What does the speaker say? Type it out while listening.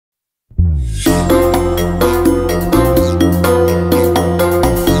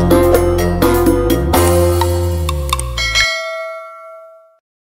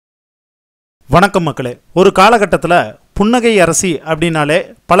வணக்கம் மக்களே. ஒரு காலகட்டத்தில் புன்னகை அரசி அப்படின்னாலே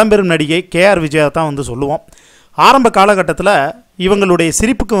பழம்பெரும் நடிகை கேஆர் விஜயா தான் வந்து சொல்லுவோம். ஆரம்ப காலகட்டத்தில் இவங்களுடைய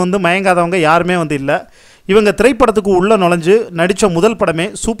சிரிப்புக்கு மயங்காதவங்க யாருமே இல்லை. இவங்க திரைப்படத்துக்கு உள்ளே நுழைஞ்சு நடித்த முதல் படமே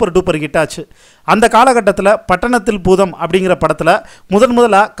சூப்பர் டூப்பர் ஹிட் ஆச்சு. அந்த காலகட்டத்தில் பட்டணத்தில் பூதம் அப்படிங்கிற படத்தில்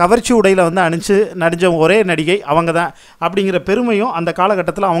முதலாக கவர்ச்சி உடையில் அணிஞ்சு நடித்த ஒரே நடிகை அவங்க தான் அப்படிங்கிற பெருமையும் அந்த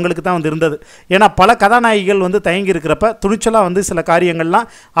காலகட்டத்தில் அவங்களுக்கு தான் இருந்தது. ஏன்னா பல கதாநாயகிகள் தயங்கி இருக்கிறப்ப துணிச்சலாக சில காரியங்கள்லாம்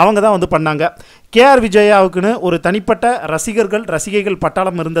அவங்க தான் பண்ணாங்க. கேஆர் விஜயாவுக்குன்னு ஒரு தனிப்பட்ட ரசிகைகள்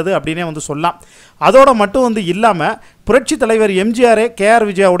பட்டாளம் இருந்தது அப்படின்னே சொல்லலாம். அதோட மட்டும் இல்லாமல் புரட்சி தலைவர் எம்ஜிஆரே கேஆர்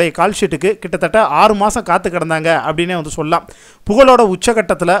விஜயாவுடைய கால்ஷீட்டுக்கு கிட்டத்தட்ட 6 மாதம் காத்து கிடந்தாங்க அப்படின்னே சொல்லலாம். புகழோட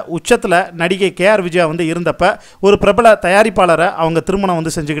உச்சத்தில் நடிகை கேஆர் விஜயா இருந்தப்ப ஒரு பிரபல தயாரிப்பாளரை அவங்க திருமணம்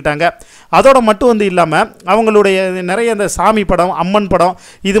செஞ்சுக்கிட்டாங்க. அதோட மட்டும் இல்லாமல் அவங்களுடைய நிறைய இந்த சாமி படம், அம்மன் படம்,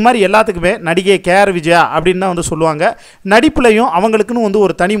 இது மாதிரி எல்லாத்துக்குமே நடிகை கேஆர் விஜயா அப்படின்னு தான் சொல்லுவாங்க. நடிப்புலையும் அவங்களுக்குன்னு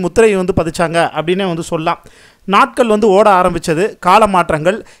ஒரு தனி முத்திரை பதிச்சாங்க அப்படின்னே சொல்லலாம். நாட்கள் ஓட ஆரம்பித்தது. கால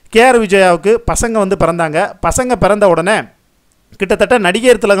மாற்றங்கள். கேஆர் விஜயாவுக்கு பசங்க பிறந்தாங்க. பசங்க பிறந்த உடனே கிட்டத்தட்ட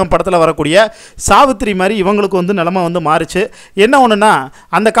நடிகர் திலகம் படத்தில் வரக்கூடிய சாவித்திரி மாதிரி இவங்களுக்கு நிலைமை மாறிச்சு. என்ன ஒன்றுனா,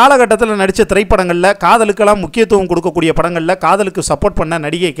 அந்த காலகட்டத்தில் நடித்த திரைப்படங்களில் காதலுக்கெல்லாம் முக்கியத்துவம் கொடுக்கக்கூடிய படங்களில் காதலுக்கு சப்போர்ட் பண்ண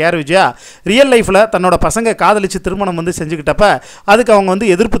நடிகை கேஆர் விஜயா ரியல் லைஃப்பில் தன்னோட பசங்க காதலிச்சு திருமணம் செஞ்சுக்கிட்டப்ப அதுக்கு அவங்க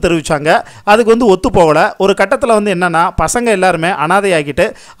எதிர்ப்பு தெரிவித்தாங்க. அதுக்கு ஒத்து போகலை. ஒரு கட்டத்தில் என்னென்னா, பசங்க எல்லாருமே அனாதையாகிட்டு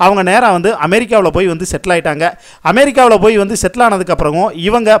அவங்க நேராக அமெரிக்காவில் போய் செட்டில் ஆகிட்டாங்க. அமெரிக்காவில் போய் செட்டில் ஆனதுக்கப்புறமும்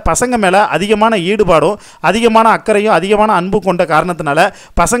இவங்க பசங்க மேலே அதிகமான ஈடுபாடும் அதிகமான அக்கறையும் அதிகமான அன்பு கொண்ட காரணத்தினால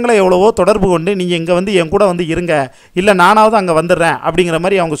பசங்களை எவ்வளவோ தொடர்பு கொண்டு நீங்கள் இங்கே என் கூட இருங்க, இல்லை நானாவது அங்கே வந்துடுறேன் அப்படிங்கிற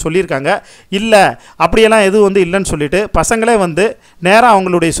மாதிரி அவங்க சொல்லியிருக்காங்க. இல்லை அப்படியெல்லாம் எதுவும் இல்லைன்னு சொல்லிட்டு பசங்களே நேராக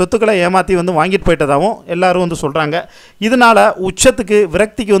அவங்களுடைய சொத்துக்களை ஏமாற்றி வாங்கிட்டு போயிட்டதாகவும் எல்லாரும் சொல்கிறாங்க. இதனால் உச்சத்துக்கு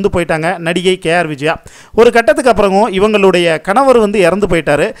விரக்திக்கு போயிட்டாங்க நடிகை கேஆர் விஜயா. ஒரு கட்டத்துக்கு அப்புறமும் இவங்களுடைய கணவர் இறந்து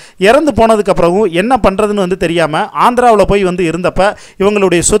போயிட்டாரு. இறந்து போனதுக்கப்புறமும் என்ன பண்ணுறதுன்னு தெரியாமல் ஆந்திராவில் போய் இருந்தப்ப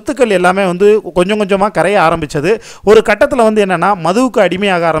இவங்களுடைய சொத்துக்கள் எல்லாமே கொஞ்சம் கொஞ்சமாக கரைய ஆரம்பித்தது. ஒரு கட்டத்தில் என்னென்னா மதுவுக்கு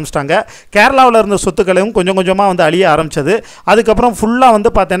அடிமையாக ஆரம்பிச்சிட்டாங்க. கேரளாவில் இருந்த சொத்துக்களையும் கொஞ்சம் கொஞ்சமாக அழிய ஆரம்பித்தது. அதுக்கப்புறம்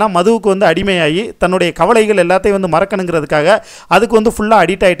ஃபுல்லாக பார்த்தீங்கன்னா மதுவுக்கு அடிமையாகி தன்னுடைய கவலைகள் எல்லாத்தையும் மறக்கணுங்கிறதுக்காக அதுக்கு ஃபுல்லாக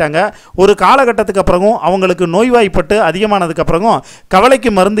அடிக்ட் ஆகிட்டாங்க. ஒரு காலகட்டத்துக்கு அப்புறமும் அவங்களுக்கு நோய்வாய்ப்பட்டு அதிகமானதுக்கப்புறமும்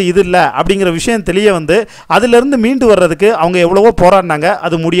கவலைக்கு மருந்து இது இல்லை அப்படிங்கிற விஷயம் தெரிய அதிலிருந்து மீண்டு வர்றதுக்கு அவங்க எவ்வளவோ போராடினாங்க.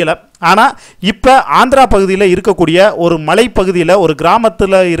 அது முடியலை. ஆனால் இப்போ ஆந்திரா பகுதியில் இருக்கக்கூடிய ஒரு மலைப்பகுதியில், ஒரு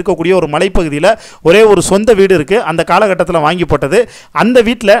கிராமத்தில் இருக்கக்கூடிய ஒரு மலைப்பகுதியில் ஒரே ஒரு சொந்த வீடு இருக்குது. அந்த காலகட்டத்தில் வாங்கி போட்டது. அந்த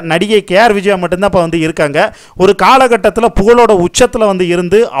வீட்டில் நடிகை கேஆர் விஜயா மட்டும்தான் இப்போ இருக்காங்க. ஒரு காலகட்டத்தில் புகழோட உச்சத்தில்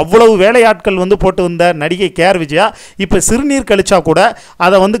இருந்து அவ்வளவு வேலையாட்கள் போட்டு வந்த நடிகை கேஆர் விஜயா இப்போ சிறுநீர் கழிச்சா கூட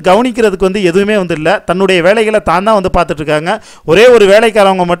அதை கவனிக்கிறதுக்கு எதுவுமே இல்லை. தன்னுடைய வேலைகளை தான் தான் பார்த்துட்டு இருக்காங்க. ஒரே ஒரு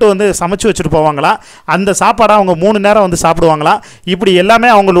வேலைக்காரவங்க மட்டும் சமைச்சு வச்சுட்டு போவாங்களாம். அந்த சாப்பாடை அவங்க 3 நேரம் சாப்பிடுவாங்களாம். இப்படி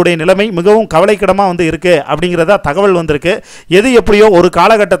எல்லாமே அவங்களுடைய நிலைமை மிகவும் கவலைக்கிடமாக இருக்கு அப்படிங்கிறதா தகவல் வந்திருக்கு. எது எப்படியோ ஒரு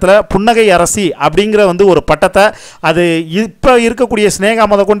காலகட்டத்தில் புன்னகை அரசி அப்படிங்கிற ஒரு பட்டத்தை, அது இப்போ இருக்கக்கூடிய ஸ்னேகா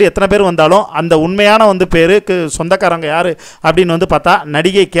முத கொண்டு எத்தனை பேர் வந்தாலும் அந்த உண்மையான பேருக்கு சொந்தக்காரங்க யார் அப்படின்னு பார்த்தா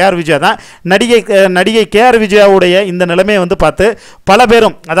நடிகை கேஆர் விஜயா தான். நடிகை கேஆர் விஜயாவுடைய இந்த நிலைமையை பார்த்து பல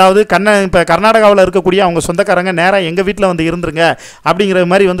பேரும், அதாவது இப்போ கர்நாடகாவில் இருக்கக்கூடிய அவங்க சொந்தக்காரங்க நேராக எங்கள் வீட்டில் இருந்துருங்க அப்படிங்கிற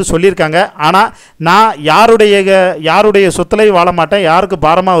மாதிரி சொல்லியிருக்காங்க. ஆனால் நான் யாருடைய சொத்துலையும் வாழ மாட்டேன், யாருக்கு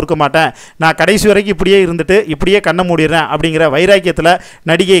பாரமாக இருக்க மாட்டேன், நான் கடைசி வரைக்கும் இப்படியே இருந்துட்டு இப்படியே கண்ண மூடிடுறேன் அப்படிங்கிற வைராக்கியத்தில்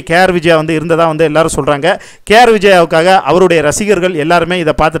நடிகை கேஆர் விஜயா இருந்ததா எல்லாரும் சொல்கிறாங்க. கேஆர் விஜயாவுக்காக அவருடைய ரசிகர்கள் எல்லாருமே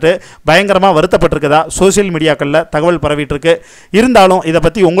இதை பார்த்துட்டு பயங்கரமாக வருத்தப்பட்டிருக்கதா சோசியல் மீடியாக்களில் தகவல் பரவிட்டு இருக்கு. இருந்தாலும் இதை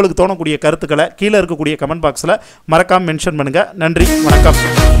பற்றி உங்களுக்கு தோணக்கூடிய கருத்துக்களை கீழே இருக்கக்கூடிய கமெண்ட் பாக்ஸில் மறக்காமல் மென்ஷன் பண்ணுங்கள். நன்றி, வணக்கம்.